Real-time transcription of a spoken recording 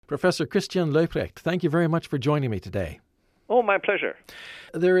Professor Christian Leuprecht, thank you very much for joining me today. Oh, my pleasure.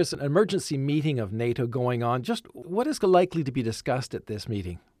 There is an emergency meeting of NATO going on. Just what is likely to be discussed at this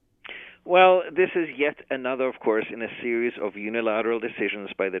meeting? Well, this is yet another, of course, in a series of unilateral decisions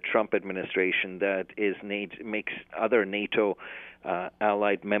by the Trump administration that makes other NATO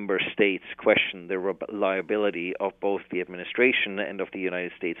allied member states question the reliability of both the administration and of the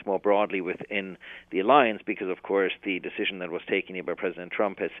United States more broadly within the alliance, because, of course, the decision that was taken here by President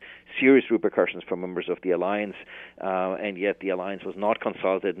Trump has serious repercussions for members of the alliance, and yet the alliance was not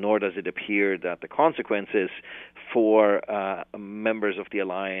consulted, nor does it appear that the consequences for members of the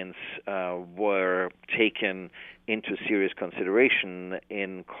alliance were taken into serious consideration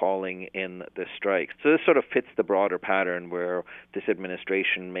in calling in the strikes. So this sort of fits the broader pattern where this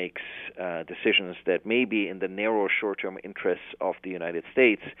administration makes decisions that may be in the narrow short-term interests of the United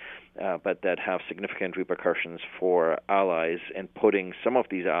States, but that have significant repercussions for allies and putting some of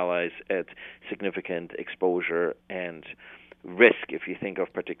these allies at significant exposure and risk. If you think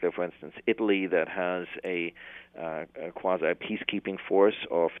of particular, for instance, Italy, that has a quasi-peacekeeping force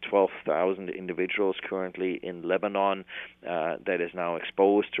of 12,000 individuals currently in Lebanon that is now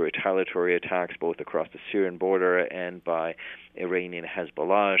exposed to retaliatory attacks both across the Syrian border and by Iranian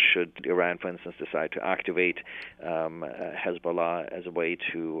Hezbollah, should Iran, for instance, decide to activate Hezbollah as a way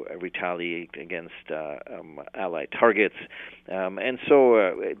to retaliate against allied targets. And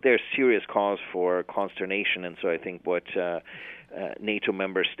so there's serious cause for consternation, and so I think what NATO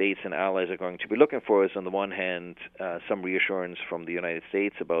member states and allies are going to be looking for is, on the one hand, some reassurance from the United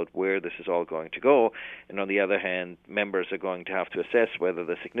States about where this is all going to go, and on the other hand, members are going to have to assess whether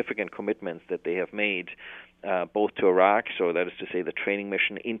the significant commitments that they have made both to Iraq, so that is to say the training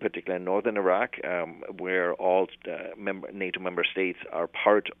mission, in particular in northern Iraq, where all NATO member states are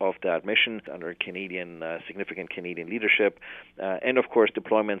part of that mission under significant Canadian leadership, and of course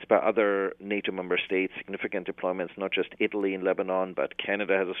deployments by other NATO member states, significant deployments, not just Italy and Lebanon, but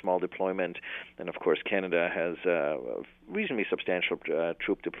Canada has a small deployment, and of course Canada has a reasonably substantial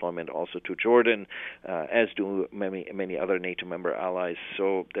troop deployment also to Jordan, as do many other NATO member allies,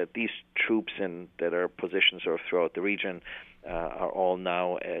 so that these troops that are positioned sort of throughout the region are all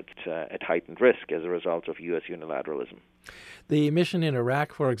now at heightened risk as a result of U.S. unilateralism. The mission in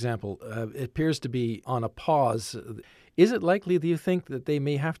Iraq, for example, appears to be on a pause. Is it likely, do you think, that they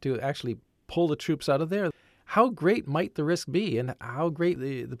may have to actually pull the troops out of there? How great might the risk be, and how great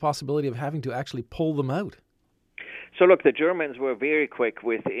the possibility of having to actually pull them out? So look, the Germans were very quick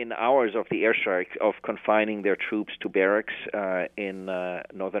within hours of the airstrike of confining their troops to barracks in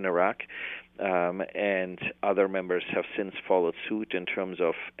northern Iraq. And other members have since followed suit in terms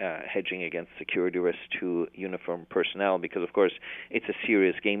of hedging against security risks to uniformed personnel, because, of course, it's a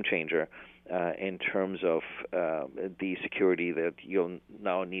serious game changer in terms of the security that you'll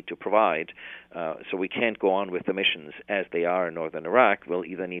now need to provide. So we can't go on with the missions as they are in northern Iraq. We'll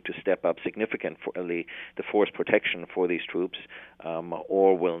either need to step up significantly the force protection for these troops,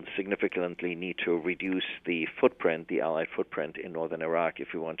 or we'll significantly need to reduce the Allied footprint in northern Iraq if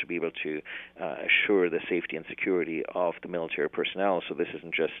we want to be able to assure the safety and security of the military personnel. So this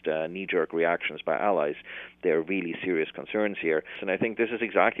isn't just knee-jerk reactions by allies. There are really serious concerns here. And I think this is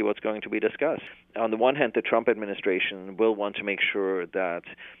exactly what's going to be discussed. On the one hand, the Trump administration will want to make sure that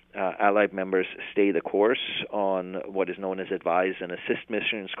allied members stay the course on what is known as advise and assist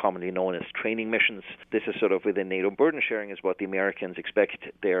missions, commonly known as training missions. This is sort of within NATO burden sharing, is what the Americans expect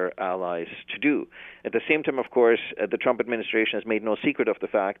their allies to do. At the same time, of course, the Trump administration has made no secret of the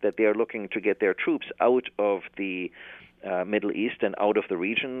fact that they are looking to get their troops out of the Middle East and out of the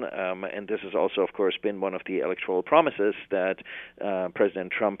region, and this has also, of course, been one of the electoral promises that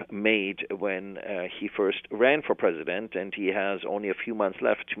President Trump made when he first ran for president, and he has only a few months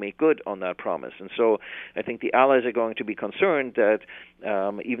left to make good on that promise. And so I think the allies are going to be concerned that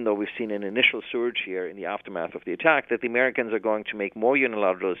even though we've seen an initial surge here in the aftermath of the attack, that the Americans are going to make more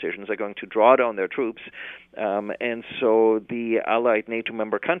unilateral decisions, are going to draw down their troops, and so the allied NATO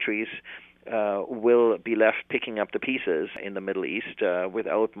member countries will be left picking up the pieces in the Middle East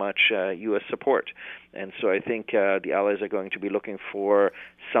without much U.S. support. And so I think the allies are going to be looking for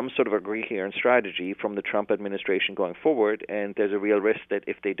some sort of a coherent strategy from the Trump administration going forward, and there's a real risk that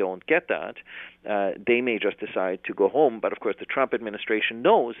if they don't get that, they may just decide to go home. But of course the Trump administration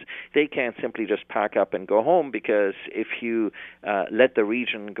knows they can't simply just pack up and go home, because if you let the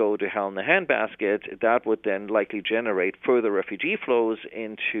region go to hell in the handbasket, that would then likely generate further refugee flows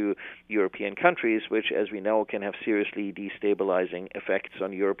into Europe European countries, which, as we know, can have seriously destabilizing effects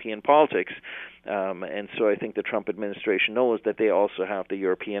on European politics. And so I think the Trump administration knows that they also have the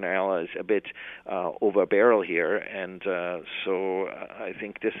European allies a bit over a barrel here. And so I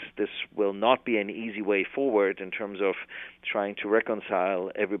think this will not be an easy way forward in terms of trying to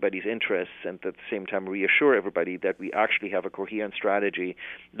reconcile everybody's interests and at the same time reassure everybody that we actually have a coherent strategy,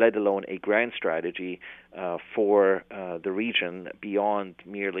 let alone a grand strategy for the region beyond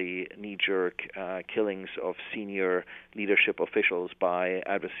merely knee-jerk killings of senior leadership officials by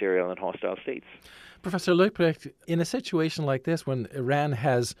adversarial and hostile states. Professor Leuprecht, in a situation like this, when Iran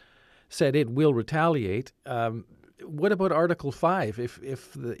has said it will retaliate, what about Article 5?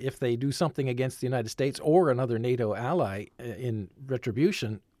 If they do something against the United States or another NATO ally in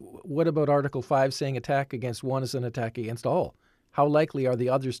retribution, what about Article 5 saying attack against one is an attack against all? How likely are the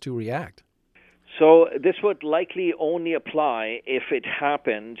others to react? So this would likely only apply if it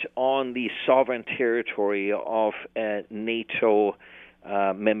happened on the sovereign territory of a NATO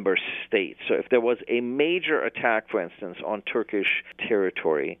member state. So if there was a major attack, for instance, on Turkish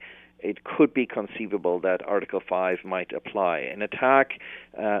territory, it could be conceivable that Article 5 might apply. An attack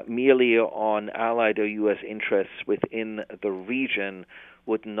merely on Allied or U.S. interests within the region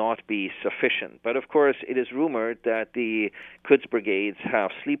would not be sufficient. But of course, it is rumored that the Quds brigades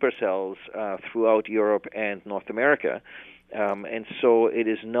have sleeper cells throughout Europe and North America. And so it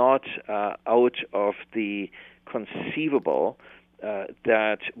is not out of the conceivable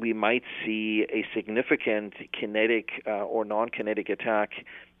that we might see a significant kinetic or non-kinetic attack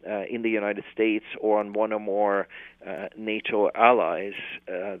in the United States or on one or more NATO allies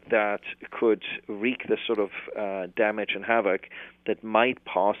that could wreak the sort of damage and havoc that might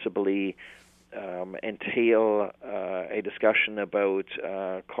possibly entail a discussion about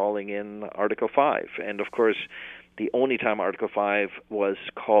calling in Article 5. And of course, the only time Article 5 was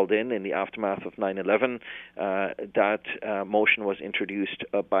called in the aftermath of 9/11, that motion was introduced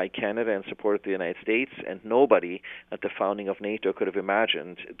by Canada in support of the United States, and nobody at the founding of NATO could have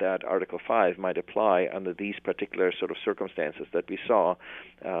imagined that Article 5 might apply under these particular sort of circumstances that we saw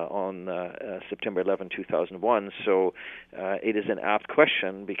on September 11, 2001. So it is an apt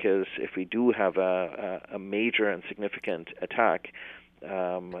question, because if we do have a major and significant attack,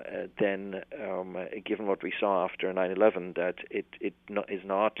 then given what we saw after 9/11, that it is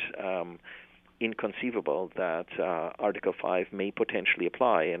not inconceivable that Article 5 may potentially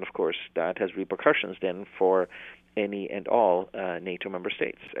apply. And of course, that has repercussions then for any and all NATO member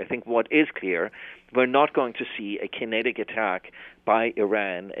states. I think what is clear, we're not going to see a kinetic attack by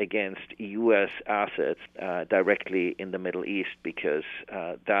Iran against U.S. assets directly in the Middle East, because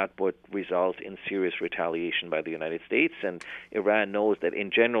that would result in serious retaliation by the United States. And Iran knows that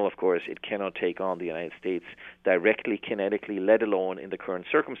in general, of course, it cannot take on the United States directly, kinetically, let alone in the current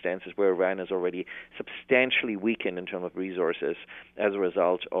circumstances where Iran is already substantially weakened in terms of resources as a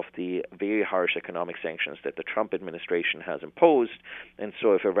result of the very harsh economic sanctions that the Trump administration has imposed. And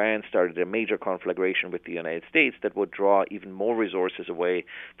so if Iran started a major conflagration with the United States that would draw even more resources away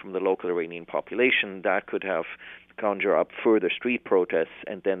from the local Iranian population, that could have conjure up further street protests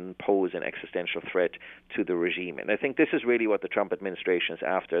and then pose an existential threat to the regime. And I think this is really what the Trump administration is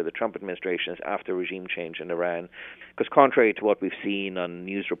after. The Trump administration is after regime change in Iran, because contrary to what we've seen on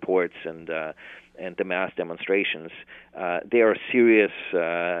news reports and the mass demonstrations, there are serious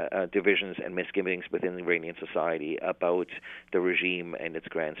divisions and misgivings within Iranian society about the regime and its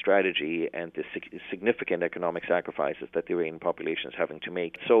grand strategy and the significant economic sacrifices that the Iranian population is having to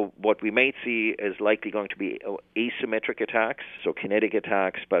make. So what we may see is likely going to be asymmetric attacks, so kinetic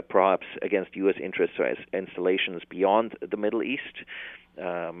attacks, but perhaps against U.S. interests or installations beyond the Middle East.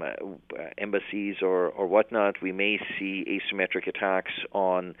 Embassies or whatnot. We may see asymmetric attacks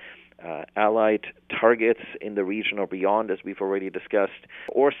on allied targets in the region or beyond, as we've already discussed,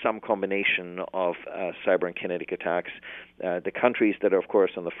 or some combination of cyber and kinetic attacks. The countries that are, of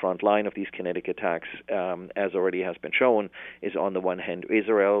course, on the front line of these kinetic attacks, as already has been shown, is on the one hand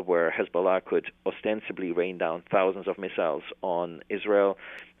Israel, where Hezbollah could ostensibly rain down thousands of missiles on Israel,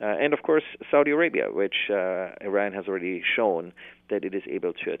 and, of course, Saudi Arabia, which Iran has already shown that it is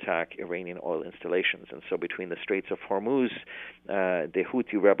able to attack Iranian oil installations. And so between the Straits of Hormuz, the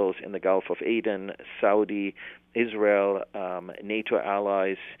Houthi rebels in the Gulf of Aden, Saudi, Israel, NATO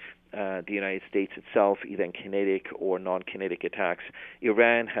allies, the United States itself, either in kinetic or non-kinetic attacks,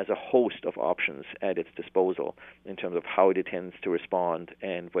 Iran has a host of options at its disposal in terms of how it intends to respond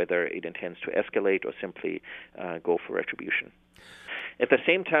and whether it intends to escalate or simply go for retribution. At the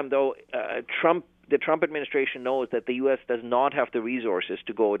same time, though, Trump the Trump administration knows that the U.S. does not have the resources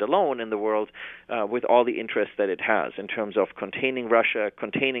to go it alone in the world with all the interests that it has in terms of containing Russia,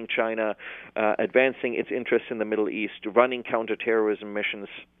 containing China, advancing its interests in the Middle East, running counterterrorism missions.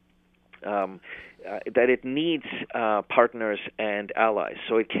 That it needs partners and allies.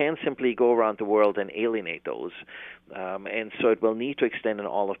 So it can't simply go around the world and alienate those. And so it will need to extend an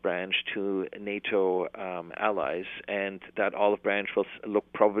olive branch to NATO allies, and that olive branch will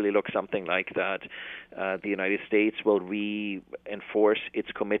probably look something like that. The United States will reinforce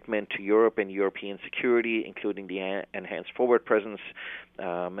its commitment to Europe and European security, including the enhanced forward presence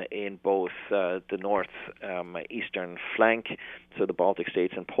in both the north-eastern flank, so the Baltic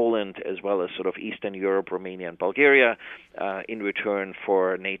states and Poland, as well as sort of Eastern Europe, Romania, and Bulgaria, in return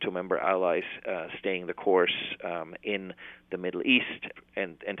for NATO member allies staying the course in the Middle East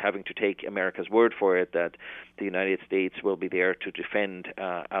and having to take America's word for it that the United States will be there to defend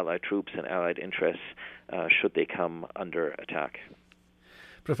Allied troops and Allied interests should they come under attack.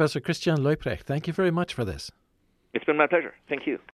 Professor Christian Leuprecht, thank you very much for this. It's been my pleasure. Thank you.